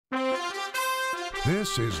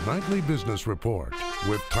This is Nightly Business Report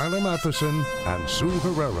with Tyler Matheson and Sue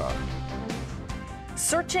Herrera.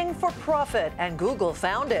 Searching for profit, and Google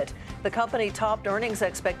found it. The company topped earnings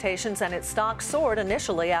expectations and its stock soared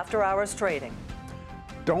initially after hours trading.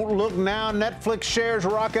 Don't look now, Netflix shares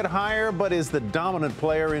rocket higher, but is the dominant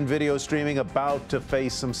player in video streaming about to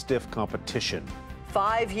face some stiff competition?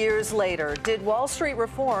 5 years later, did Wall Street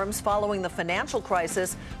reforms following the financial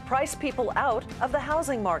crisis price people out of the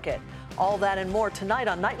housing market? All that and more tonight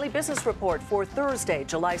on Nightly Business Report for Thursday,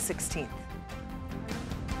 July 16th.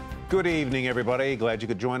 Good evening, everybody. Glad you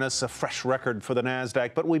could join us. A fresh record for the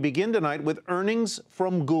Nasdaq, but we begin tonight with earnings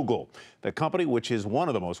from Google. The company, which is one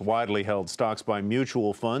of the most widely held stocks by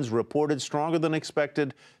mutual funds, reported stronger than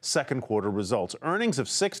expected second quarter results. Earnings of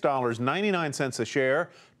 $6.99 a share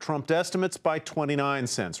trumped estimates by 29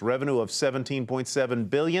 cents. Revenue of $17.7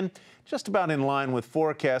 billion, just about in line with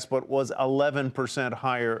forecasts, but was 11%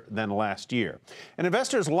 higher than last year. And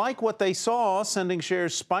investors like what they saw, sending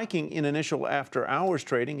shares spiking in initial after-hours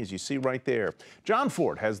trading, as you see right there. John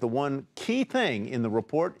Ford has the one key thing in the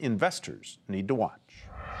report investors need to watch.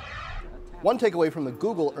 One takeaway from the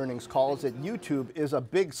Google earnings call is that YouTube is a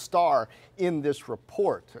big star in this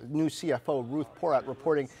report. New CFO Ruth Porat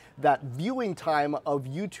reporting that viewing time of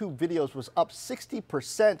YouTube videos was up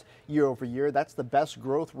 60% year over year. That's the best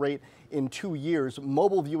growth rate in 2 years.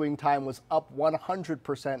 Mobile viewing time was up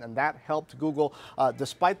 100%, and that helped Google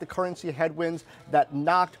despite the currency headwinds that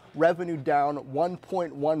knocked revenue down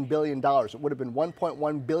 $1.1 billion. It would have been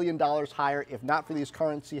 $1.1 billion higher if not for these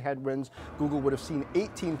currency headwinds. Google would have seen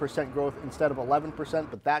 18% growth instead of 11%,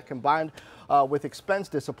 but that combined with expense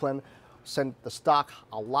discipline sent the stock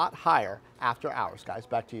a lot higher after hours. Guys,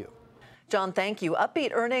 back to you. John, thank you.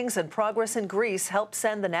 Upbeat earnings and progress in Greece helped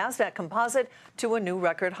send the Nasdaq Composite to a new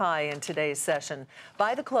record high in today's session.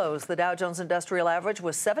 By the close, the Dow Jones Industrial Average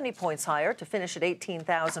was 70 points higher to finish at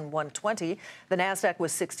 18,120. The Nasdaq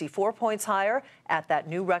was 64 points higher at that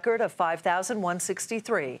new record of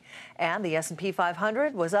 5,163. And the S&P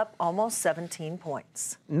 500 was up almost 17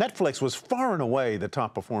 points. Netflix was far and away the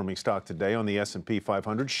top performing stock today on the S&P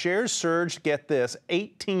 500. Shares surged, get this,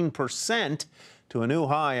 18%. To a new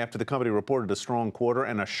high after the company reported a strong quarter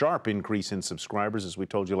and a sharp increase in subscribers, as we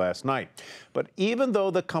told you last night. But even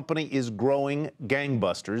though the company is growing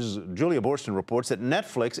gangbusters, Julia Borston reports that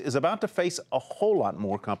Netflix is about to face a whole lot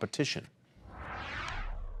more competition.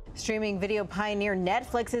 Streaming video pioneer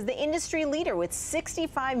Netflix is the industry leader with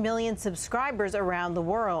 65 million subscribers around the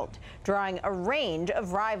world, drawing a range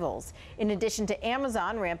of rivals. In addition to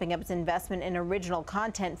Amazon ramping up its investment in original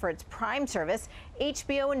content for its Prime service,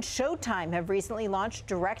 HBO and Showtime have recently launched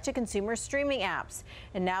direct-to-consumer streaming apps.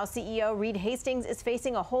 And now CEO Reed Hastings is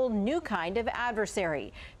facing a whole new kind of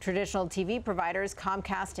adversary. Traditional TV providers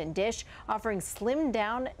Comcast and Dish offering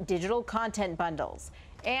slimmed-down digital content bundles.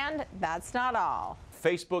 And that's not all.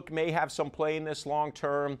 Facebook may have some play in this long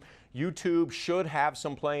term. YouTube should have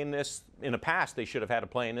some play in this. In the past, they should have had a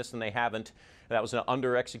play in this, and they haven't. That was an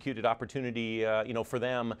under-executed opportunity, for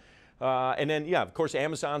them. And then, yeah, of course,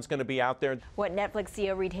 Amazon's going to be out there. What Netflix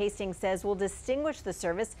CEO Reed Hastings says will distinguish the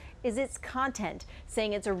service is its content,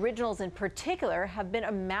 saying its originals in particular have been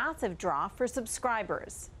a massive draw for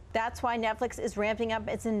subscribers. That's why Netflix is ramping up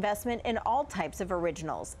its investment in all types of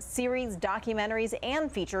originals, series, documentaries,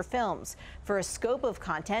 and feature films, for a scope of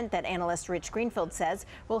content that analyst Rich Greenfield says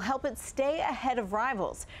will help it stay ahead of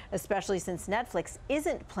rivals, especially since Netflix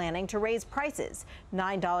isn't planning to raise prices,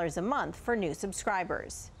 $9 a month for new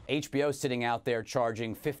subscribers. HBO sitting out there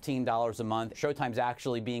charging $15 a month. Showtime's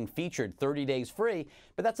actually being featured 30 days free,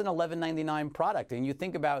 but that's an $11.99 product. And you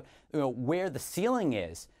think about where the ceiling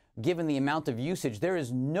is. Given the amount of usage, there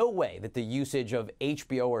is no way that the usage of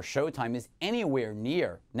HBO or Showtime is anywhere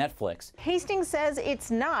near Netflix. Hastings says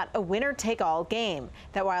it's not a winner-take-all game,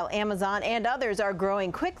 that while Amazon and others are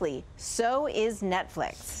growing quickly, so is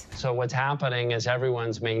Netflix. So what's happening is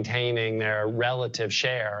everyone's maintaining their relative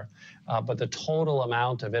share, but the total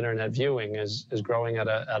amount of internet viewing is growing at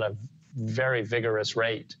a very vigorous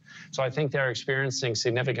rate. So I think they're experiencing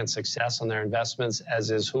significant success on their investments,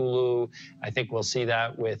 as is Hulu. I think we'll see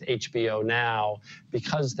that with HBO now,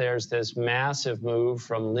 because there's this massive move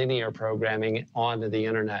from linear programming onto the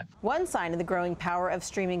internet. One sign of the growing power of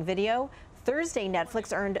streaming video, Thursday,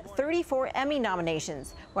 Netflix earned 34 Emmy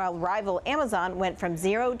nominations, while rival Amazon went from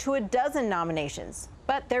 0 to a dozen nominations.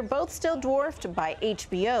 But they're both still dwarfed by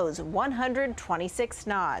HBO's 126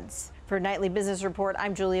 nods. For Nightly Business Report,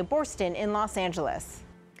 I'm Julia Borston in Los Angeles.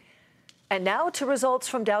 And now to results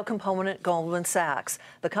from Dow component Goldman Sachs.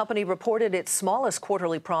 The company reported its smallest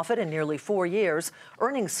quarterly profit in nearly 4 years.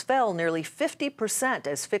 Earnings fell nearly 50%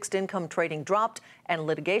 as fixed income trading dropped and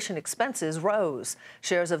litigation expenses rose.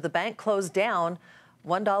 Shares of the bank closed down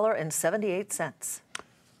 $1.78.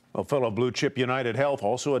 Well, fellow blue chip United Health,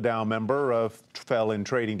 also a Dow member, fell in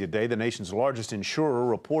trading today. The nation's largest insurer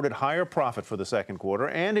reported higher profit for the second quarter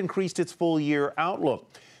and increased its full year outlook.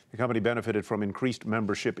 The company benefited from increased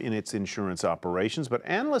membership in its insurance operations, but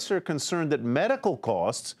analysts are concerned that medical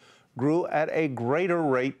costs grew at a greater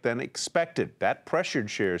rate than expected. That pressured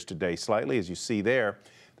shares today slightly, as you see there.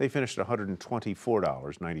 They finished at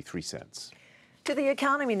 $124.93. To the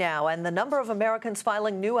economy now, and the number of Americans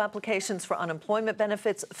filing new applications for unemployment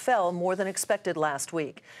benefits fell more than expected last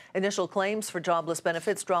week. Initial claims for jobless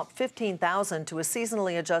benefits dropped 15,000 to a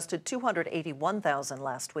seasonally adjusted 281,000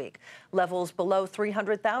 last week. Levels below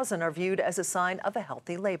 300,000 are viewed as a sign of a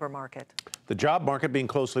healthy labor market. The job market being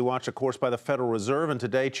closely watched, of course, by the Federal Reserve, and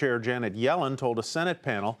today Chair Janet Yellen told a Senate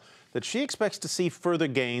panel that she expects to see further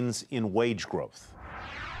gains in wage growth.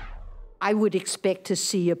 I would expect to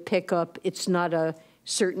see a pickup. It's not a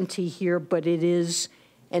certainty here, but it is,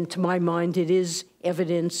 and to my mind, it is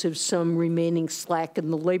evidence of some remaining slack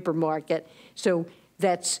in the labor market. So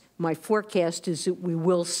that's my forecast, is that we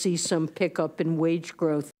will see some pickup in wage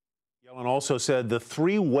growth. Yellen also said the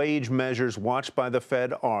three wage measures watched by the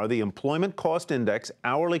Fed are the Employment Cost Index,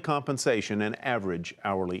 hourly compensation, and average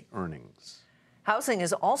hourly earnings. Housing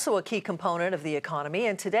is also a key component of the economy,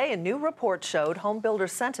 and today a new report showed home builder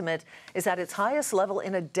sentiment is at its highest level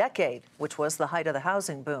in a decade, which was the height of the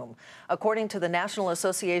housing boom. According to the National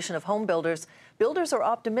Association of Home Builders, builders are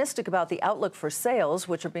optimistic about the outlook for sales,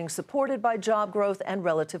 which are being supported by job growth and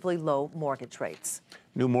relatively low mortgage rates.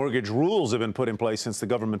 New mortgage rules have been put in place since the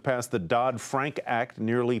government passed the Dodd-Frank Act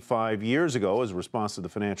nearly 5 years ago as a response to the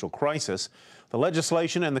financial crisis. The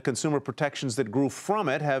legislation and the consumer protections that grew from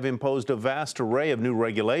it have imposed a vast array of new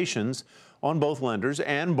regulations on both lenders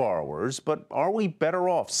and borrowers. But are we better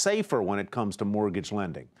off, safer when it comes to mortgage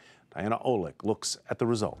lending? Diana Olick looks at the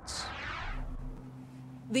results.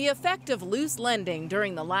 The effect of loose lending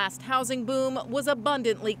during the last housing boom was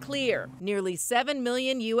abundantly clear. Nearly 7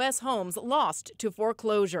 million U.S. homes lost to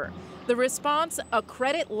foreclosure. The response, a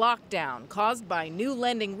credit lockdown caused by new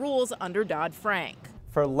lending rules under Dodd-Frank.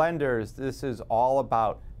 For lenders, this is all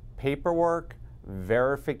about paperwork,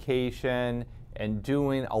 verification, and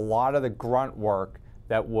doing a lot of the grunt work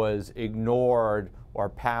that was ignored or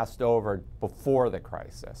passed over before the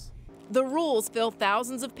crisis. The rules fill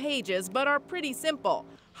thousands of pages but are pretty simple.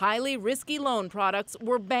 Highly risky loan products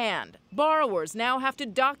were banned. Borrowers now have to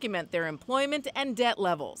document their employment and debt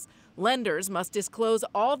levels. Lenders must disclose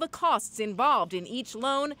all the costs involved in each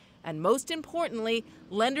loan, and most importantly,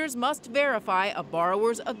 lenders must verify a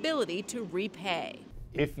borrower's ability to repay.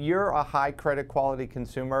 If you're a high credit quality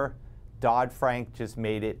consumer, Dodd-Frank just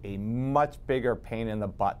made it a much bigger pain in the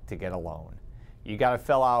butt to get a loan. You got to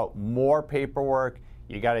fill out more paperwork,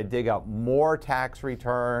 you got to dig up more tax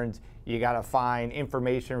returns, you got to find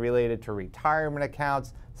information related to retirement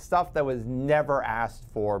accounts, stuff that was never asked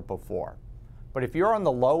for before. But if you're on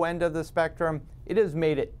the low end of the spectrum, it has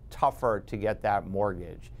made it tougher to get that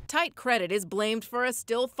mortgage. Tight credit is blamed for a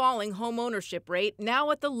still falling home ownership rate, now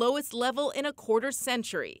at the lowest level in a quarter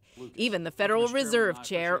century. Even the Federal Reserve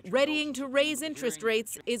Chair, readying to raise interest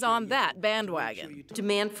rates, is on that bandwagon.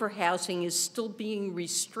 Demand for housing is still being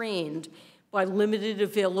restrained by limited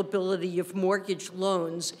availability of mortgage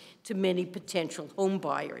loans to many potential home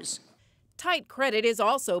buyers. Tight credit is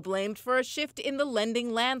also blamed for a shift in the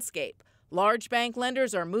lending landscape. Large bank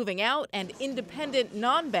lenders are moving out and independent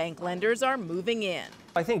non-bank lenders are moving in.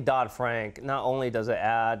 I think Dodd-Frank, not only does it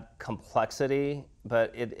add complexity,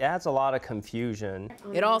 but it adds a lot of confusion.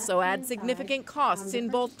 It also adds significant costs in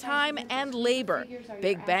both time and labor.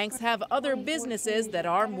 Big banks have other businesses that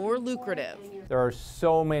are more lucrative. There are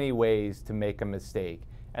so many ways to make a mistake,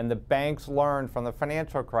 and the banks learned from the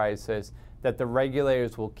financial crisis that the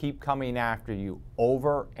regulators will keep coming after you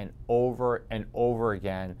over and over and over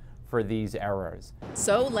again for these errors.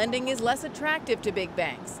 So lending is less attractive to big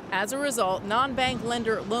banks. As a result, non-bank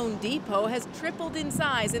lender Loan Depot has tripled in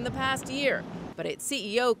size in the past year. But its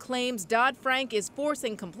CEO claims Dodd-Frank is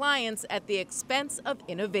forcing compliance at the expense of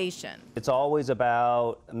innovation. It's always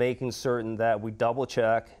about making certain that we double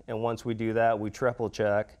check, and once we do that, we triple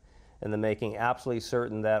check, and then making absolutely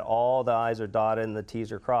certain that all the I's are dotted and the T's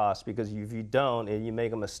are crossed, because if you don't and you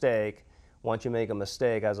make a mistake, once you make a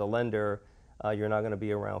mistake as a lender, you're not going to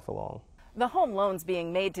be around for long. The home loans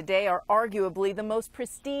being made today are arguably the most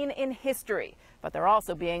pristine in history, but they're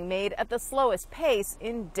also being made at the slowest pace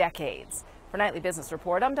in decades. For Nightly Business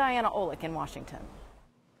Report, I'm Diana Olick in Washington.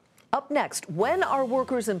 Up next, when are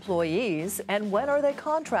workers employees and when are they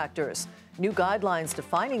contractors? New guidelines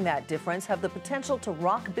defining that difference have the potential to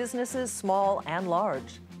rock businesses small and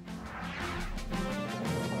large.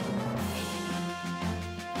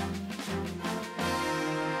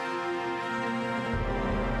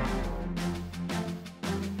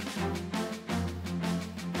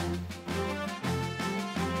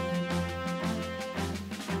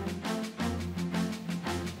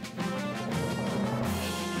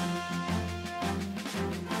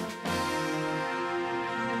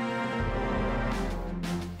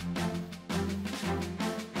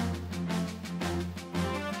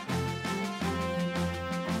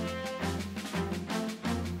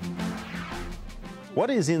 What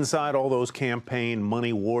is inside all those campaign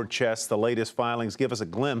money war chests? The latest filings give us a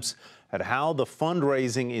glimpse at how the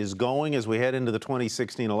fundraising is going as we head into the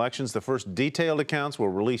 2016 elections. The first detailed accounts were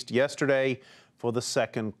released yesterday for the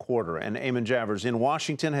second quarter. And Eamon Javers in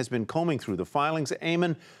Washington has been combing through the filings.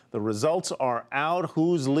 Eamon, the results are out.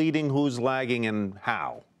 Who's leading, who's lagging, and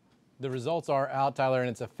how? The results are out, Tyler, and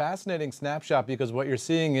it's a fascinating snapshot because what you're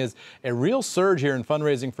seeing is a real surge here in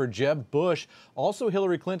fundraising for Jeb Bush, also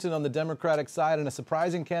Hillary Clinton on the Democratic side, and a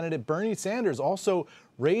surprising candidate, Bernie Sanders, also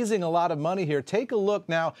raising a lot of money here. Take a look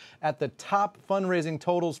now at the top fundraising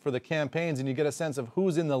totals for the campaigns, and you get a sense of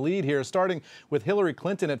who's in the lead here, starting with Hillary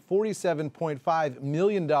Clinton at $47.5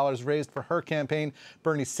 million raised for her campaign.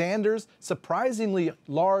 Bernie Sanders, surprisingly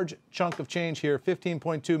large chunk of change here,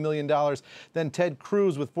 $15.2 million. Then Ted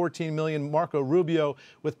Cruz with $14 million, Marco Rubio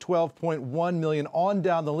with $12.1 million. On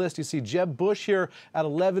down the list, you see Jeb Bush here at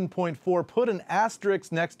 $11.4. Put an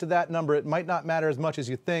asterisk next to that number. It might not matter as much as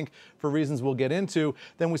you think for reasons we'll get into.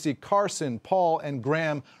 Then we see Carson, Paul, and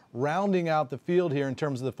Graham rounding out the field here in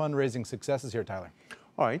terms of the fundraising successes here, Tyler.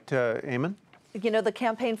 All right, Eamon. You know, the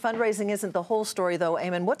campaign fundraising isn't the whole story, though,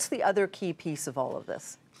 Eamon. What's the other key piece of all of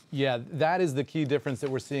this? Yeah, that is the key difference that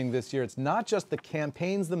we're seeing this year. It's not just the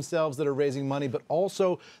campaigns themselves that are raising money, but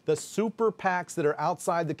also the super PACs that are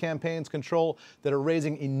outside the campaign's control that are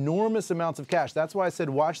raising enormous amounts of cash. That's why I said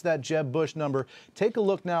watch that Jeb Bush number. Take a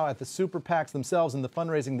look now at the super PACs themselves and the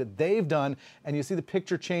fundraising that they've done, and you see the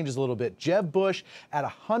picture changes a little bit. Jeb Bush at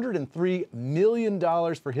 $103 million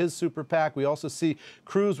for his super PAC. We also see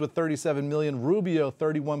Cruz with $37 million, Rubio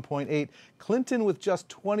 $31.8, Clinton with just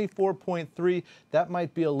 $24.3. That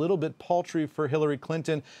might be a little bit paltry for Hillary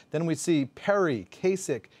Clinton. Then we see Perry,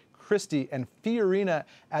 Kasich, Christie, and Fiorina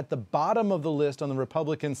at the bottom of the list on the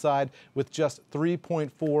Republican side with just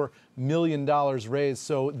 $3.4 million raised.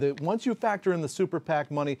 So once you factor in the super PAC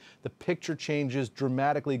money, the picture changes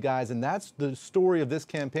dramatically, guys. And that's the story of this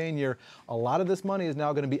campaign year. A lot of this money is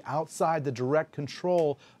now going to be outside the direct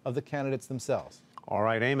control of the candidates themselves. All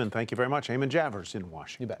right, Eamon, thank you very much. Eamon Javers in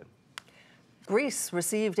Washington. You bet. Greece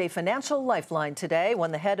received a financial lifeline today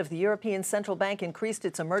when the head of the European Central Bank increased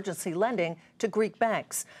its emergency lending to Greek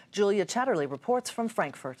banks. Julia Chatterley reports from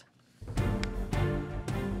Frankfurt.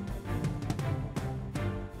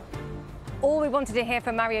 All we wanted to hear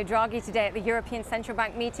from Mario Draghi today at the European Central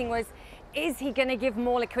Bank meeting was, is he going to give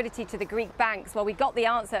more liquidity to the Greek banks? Well, we got the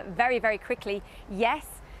answer very, very quickly. Yes.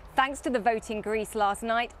 Thanks to the vote in Greece last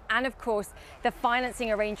night and, of course, the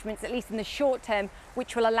financing arrangements, at least in the short term,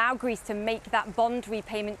 which will allow Greece to make that bond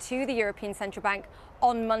repayment to the European Central Bank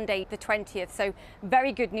on Monday the 20th. So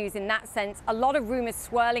very good news in that sense. A lot of rumours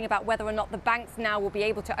swirling about whether or not the banks now will be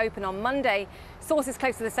able to open on Monday. Sources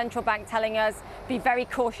close to the central bank telling us be very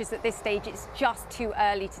cautious at this stage. It's just too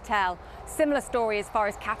early to tell. Similar story as far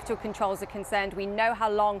as capital controls are concerned. We know how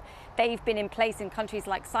long they've been in place in countries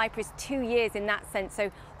like Cyprus, 2 years in that sense,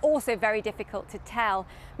 so also very difficult to tell.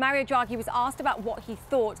 Mario Draghi was asked about what he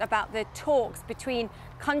thought about the talks between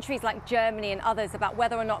countries like Germany and others about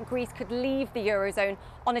whether or not Greece could leave the Eurozone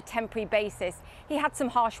on a temporary basis. He had some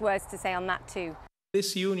harsh words to say on that too.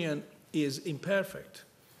 This union is imperfect,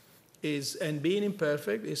 and being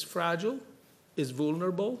imperfect is fragile, is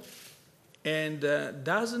vulnerable, and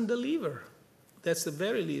doesn't deliver. That's the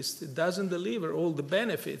very least. It doesn't deliver all the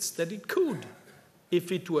benefits that it could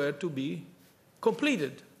if it were to be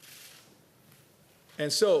completed.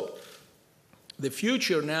 And so the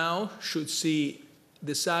future now should see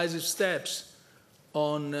decisive steps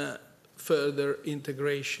on further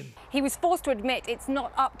integration. He was forced to admit it's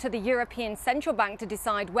not up to the European Central Bank to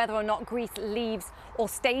decide whether or not Greece leaves or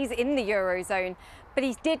stays in the Eurozone. But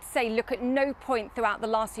he did say, look, at no point throughout the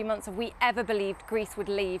last few months have we ever believed Greece would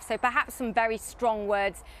leave. So perhaps some very strong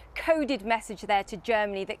words, coded message there to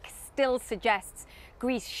Germany that still suggests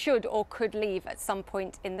Greece should or could leave at some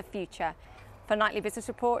point in the future. For Nightly Business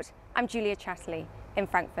Report, I'm Julia Chatterley in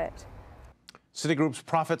Frankfurt. Citigroup's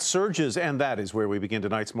profit surges, and that is where we begin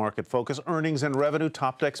tonight's market focus. Earnings and revenue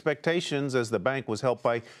topped expectations as the bank was helped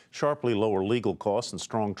by sharply lower legal costs and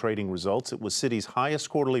strong trading results. It was Citi's highest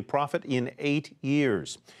quarterly profit in 8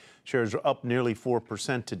 years. Shares are up nearly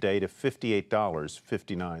 4% today to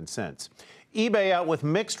 $58.59. eBay out with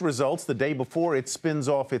mixed results the day before it spins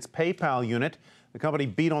off its PayPal unit. The company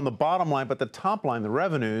beat on the bottom line, but the top line, the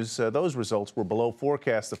revenues, those results were below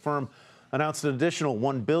forecast. The firm announced an additional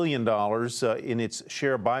 $1 billion in its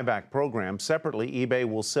share buyback program. Separately, eBay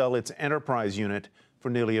will sell its enterprise unit for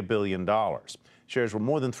nearly $1 billion. Shares were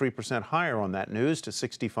more than 3% higher on that news to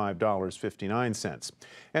 $65.59.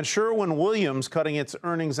 And Sherwin-Williams cutting its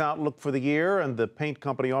earnings outlook for the year, and the paint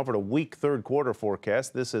company offered a weak third quarter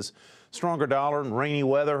forecast. This is stronger dollar and rainy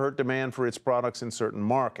weather hurt demand for its products in certain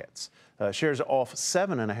markets. Shares are off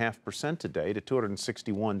 7.5% today to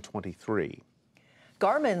 $261.23.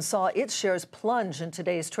 Garmin saw its shares plunge in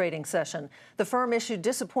today's trading session. The firm issued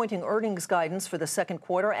disappointing earnings guidance for the second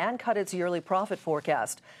quarter and cut its yearly profit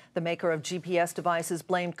forecast. The maker of GPS devices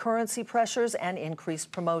blamed currency pressures and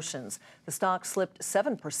increased promotions. The stock slipped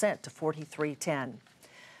 7% to $43.10.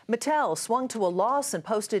 Mattel swung to a loss and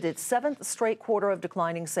posted its 7th straight quarter of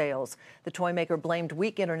declining sales. The toy maker blamed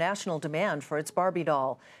weak international demand for its Barbie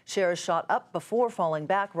doll. Shares shot up before falling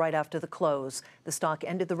back right after the close. The stock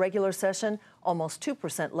ended the regular session almost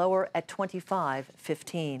 2% lower at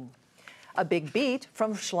 $25.15. A big beat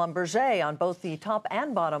from Schlumberger on both the top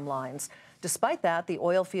and bottom lines. Despite that, the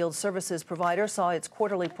oilfield services provider saw its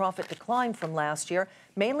quarterly profit decline from last year,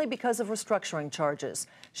 mainly because of restructuring charges.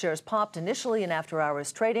 Shares popped initially in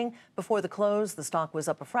after-hours trading. Before the close, the stock was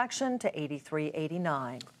up a fraction to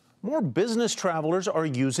 $83.89. More business travelers are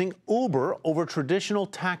using Uber over traditional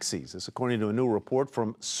taxis. This according to a new report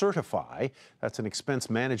from Certify. That's an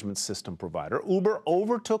expense management system provider. Uber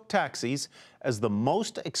overtook taxis as the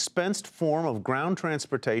most expensed form of ground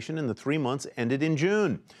transportation in the 3 months ended in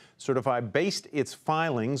June. Certify based its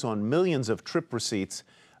filings on millions of trip receipts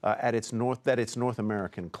that its North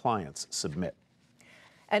American clients submit.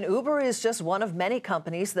 And Uber is just one of many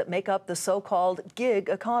companies that make up the so-called gig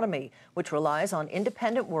economy, which relies on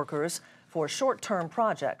independent workers for short-term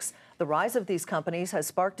projects. The rise of these companies has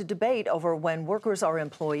sparked a debate over when workers are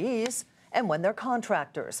employees and when they're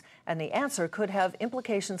contractors. And the answer could have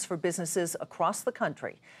implications for businesses across the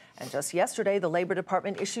country. And just yesterday, the Labor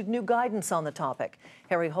Department issued new guidance on the topic.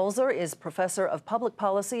 Harry Holzer is professor of public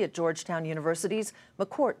policy at Georgetown University's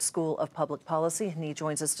McCourt School of Public Policy, and he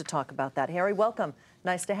joins us to talk about that. Harry, welcome.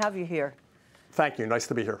 Nice to have you here. Thank you. Nice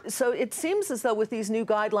to be here. So it seems as though with these new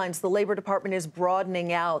guidelines, the Labor Department is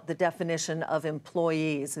broadening out the definition of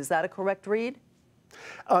employees. Is that a correct read?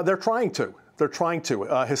 They're trying to. They're trying to.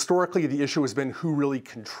 Historically, the issue has been who really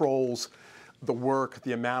controls the work,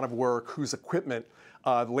 the amount of work, whose equipment.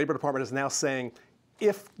 The Labor Department is now saying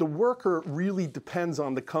if the worker really depends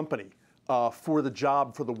on the company for the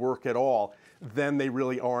job, for the work at all, then they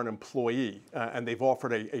really are an employee. And they've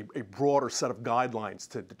offered a broader set of guidelines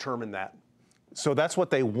to determine that. So that's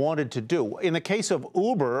what they wanted to do. In the case of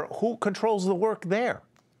Uber, who controls the work there?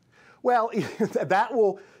 Well, that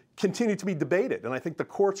will continue to be debated, and I think the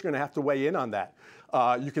courts are going to have to weigh in on that.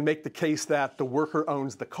 You can make the case that the worker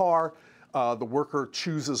owns the car, the worker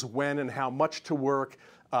chooses when and how much to work,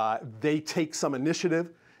 they take some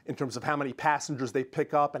initiative in terms of how many passengers they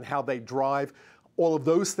pick up and how they drive. All of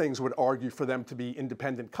those things would argue for them to be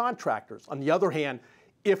independent contractors. On the other hand,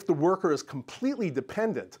 if the worker is completely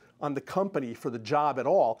dependent on the company for the job at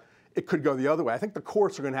all, it could go the other way. I think the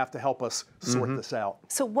courts are going to have to help us sort this out.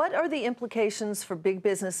 So what are the implications for big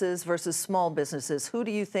businesses versus small businesses? Who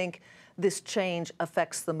do you think this change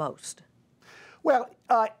affects the most? Well,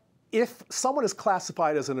 if someone is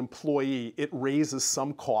classified as an employee, it raises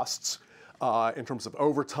some costs in terms of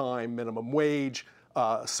overtime, minimum wage,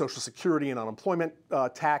 Social Security and unemployment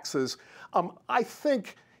taxes. I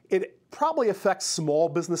think it probably affects small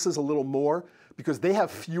businesses a little more because they have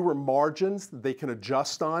fewer margins that they can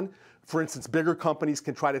adjust on. For instance, bigger companies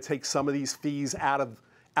can try to take some of these fees out of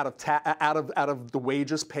the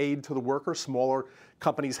wages paid to the worker. Smaller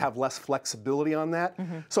companies have less flexibility on that.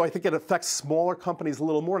 So I think it affects smaller companies a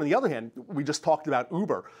little more. On the other hand, we just talked about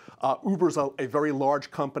Uber. Uber's a very large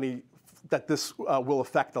company that this will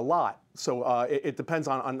affect a lot. So it depends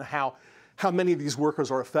on how many of these workers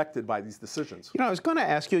are affected by these decisions. You know, I was going to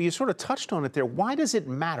ask you, you sort of touched on it there. Why does it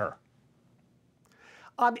matter?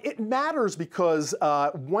 It matters because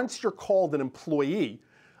once you're called an employee,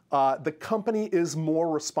 the company is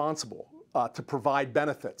more responsible to provide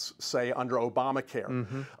benefits, say under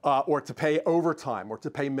Obamacare, or to pay overtime, or to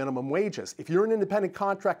pay minimum wages. If you're an independent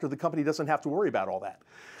contractor, the company doesn't have to worry about all that.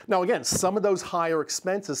 Now, again, some of those higher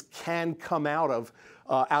expenses can come out of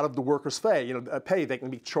the worker's pay. They can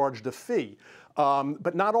be charged a fee,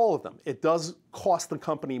 but not all of them. It does cost the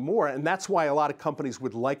company more, and that's why a lot of companies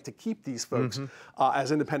would like to keep these folks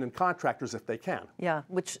as independent contractors if they can. Yeah,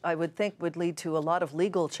 which I would think would lead to a lot of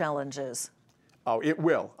legal challenges. Oh, it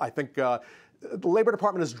will. I think the Labor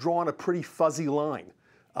Department has drawn a pretty fuzzy line.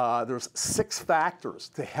 There's 6 factors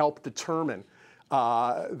to help determine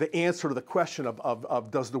the answer to the question of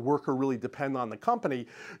does the worker really depend on the company.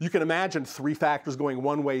 You can imagine 3 factors going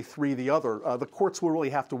one way, 3 the other. The courts will really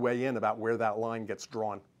have to weigh in about where that line gets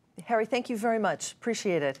drawn. Harry, thank you very much.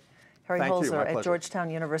 Appreciate it. Harry Holzer at Georgetown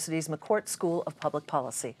University's McCourt School of Public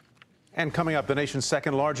Policy. And coming up, the nation's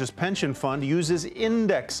second largest pension fund uses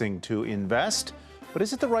indexing to invest. But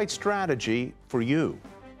is it the right strategy for you?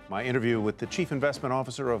 My interview with the Chief Investment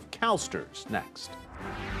Officer of CalSTRS next.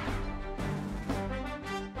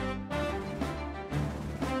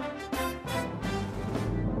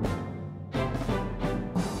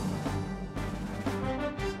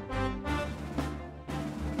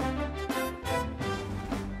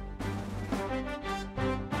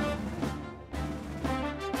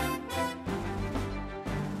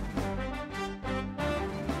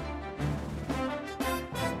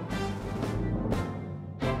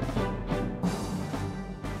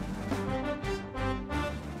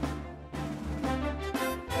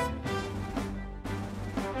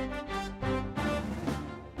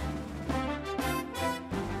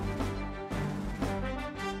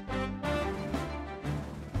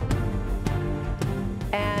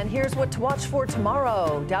 And here's what to watch for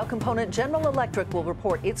tomorrow. Dow component General Electric will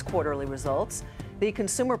report its quarterly results. The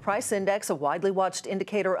Consumer Price Index, a widely watched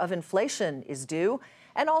indicator of inflation, is due.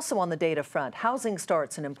 And also on the data front, housing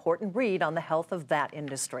starts, an important read on the health of that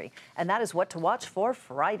industry. And that is what to watch for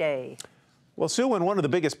Friday. Well, Sue, when one of the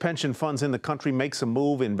biggest pension funds in the country makes a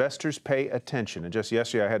move, investors pay attention. And just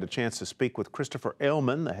yesterday, I had a chance to speak with Christopher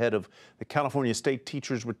Ailman, the head of the California State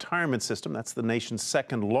Teachers Retirement System. That's the nation's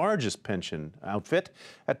second largest pension outfit,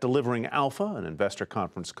 at Delivering Alpha, an investor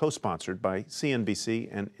conference co-sponsored by CNBC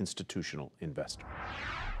and Institutional Investor.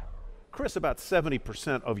 Chris, about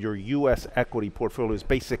 70% of your U.S. equity portfolio is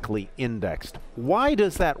basically indexed. Why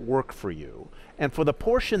does that work for you? And for the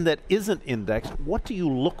portion that isn't indexed, what do you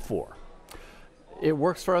look for? It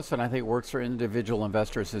works for us, and I think it works for individual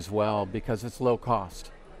investors as well, because it's low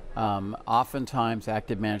cost. Oftentimes,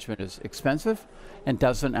 active management is expensive and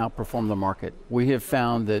doesn't outperform the market. We have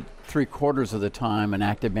found that 3/4 of the time, an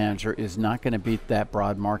active manager is not going to beat that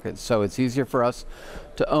broad market. So it's easier for us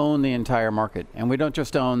to own the entire market. And we don't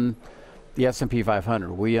just own the S&P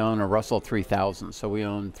 500. We own a Russell 3000. So we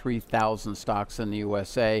own 3,000 stocks in the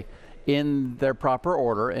USA in their proper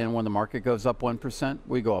order, and when the market goes up 1%,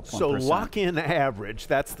 we go up 1%. So lock in average,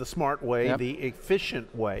 that's the smart way, Yep. the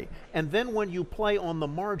efficient way. And then when you play on the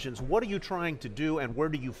margins, what are you trying to do, and where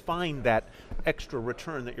do you find that extra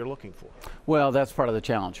return that you're looking for? Well, that's part of the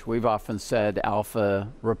challenge. We've often said alpha,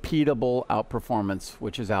 repeatable outperformance,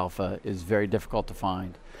 which is alpha, is very difficult to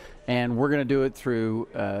find. And we're going to do it through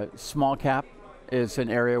small cap is an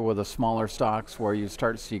area with the smaller stocks where you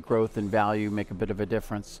start to see growth and value make a bit of a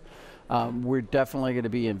difference. We're definitely going to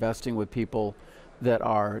be investing with people that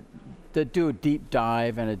do a deep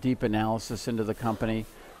dive and a deep analysis into the company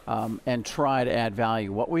and try to add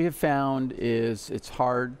value. What we have found is it's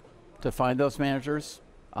hard to find those managers.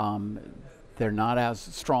 They're not as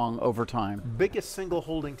strong over time. Biggest single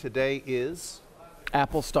holding today is?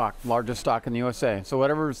 Apple stock, largest stock in the USA. So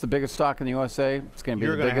whatever is the biggest stock in the USA, it's going to be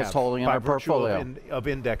the biggest holding in our portfolio. Of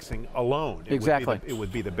indexing alone, Exactly. It would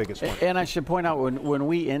be the biggest one. And I should point out, when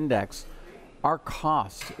we index, our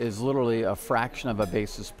cost is literally a fraction of a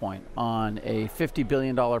basis point. On a $50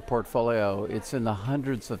 billion portfolio, it's in the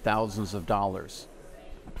hundreds of thousands of dollars.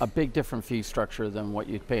 A big different fee structure than what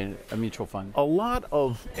you'd pay in a mutual fund. A lot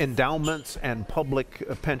of endowments and public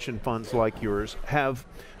pension funds like yours have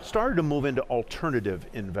started to move into alternative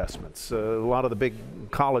investments. A lot of the big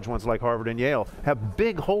college ones like Harvard and Yale have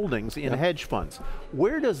big holdings in hedge funds.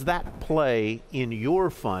 Where does that play in your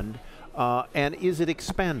fund, and is it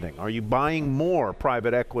expanding? Are you buying more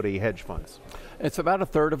private equity hedge funds? It's about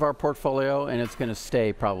 1/3 of our portfolio, and it's going to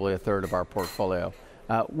stay probably 1/3 of our portfolio.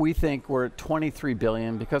 We think we're at 23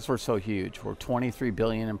 billion because we're so huge. We're 23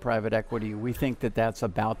 billion in private equity. We think that that's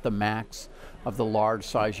about the max of the large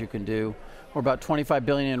size you can do. We're about 25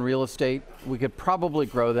 billion in real estate. We could probably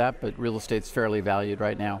grow that, but real estate's fairly valued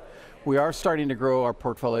right now. We are starting to grow our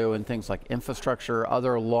portfolio in things like infrastructure,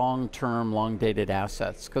 other long-term, long-dated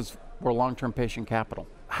assets, because We're long-term patient capital.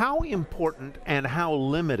 How important and how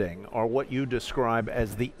limiting are what you describe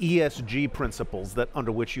as the ESG principles that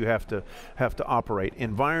under which you have to operate,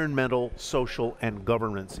 environmental, social, and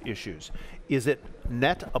governance issues? Is it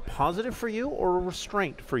net a positive for you or a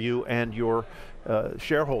restraint for you and your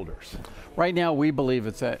shareholders? Right now, we believe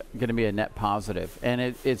it's going to be a net positive, and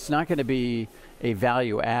it's not going to be a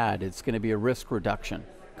value add, it's going to be a risk reduction.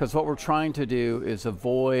 Because what we're trying to do is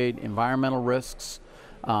avoid environmental risks,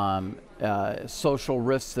 social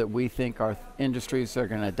risks that we think our industries are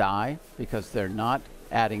going to die because they're not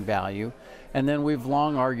adding value. And then we've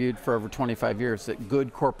long argued for over 25 years that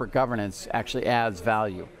good corporate governance actually adds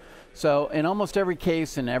value. So in almost every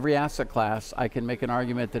case, in every asset class, I can make an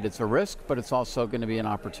argument that it's a risk, but it's also going to be an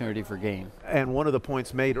opportunity for gain. And one of the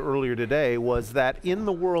points made earlier today was that in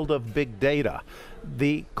the world of big data,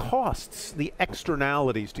 the costs, the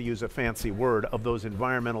externalities, to use a fancy word, of those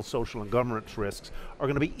environmental, social, and governance risks are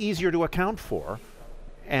going to be easier to account for,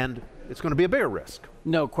 and it's going to be a bigger risk.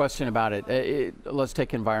 No question about it. Let's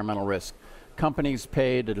take environmental risk. Companies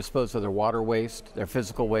pay to dispose of their water waste, their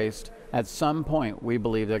physical waste. At some point, we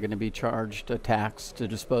believe they're going to be charged a tax to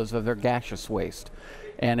dispose of their gaseous waste.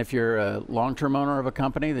 And if you're a long-term owner of a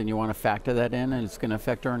company, then you want to factor that in, and it's going to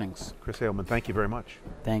affect earnings. Chris Ailman, thank you very much.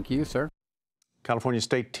 Thank you, sir. California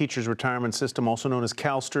State Teachers Retirement System, also known as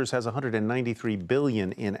CalSTRS, has $193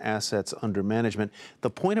 billion in assets under management. The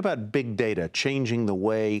point about big data changing the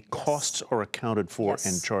way costs are accounted for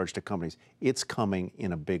and charged to companies, it's coming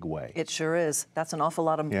in a big way. It sure is. That's an awful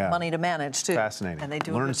lot of money to manage, too. Fascinating. And they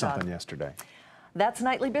do Learned something yesterday. That's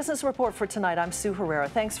Nightly Business Report for tonight. I'm Sue Herrera.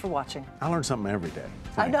 Thanks for watching. I learn something every day.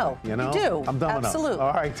 I know. You know? You do. I'm dumb Absolutely.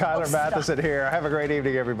 enough. All right, Tyler Matheson here. Have a great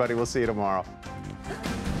evening, everybody. We'll see you tomorrow.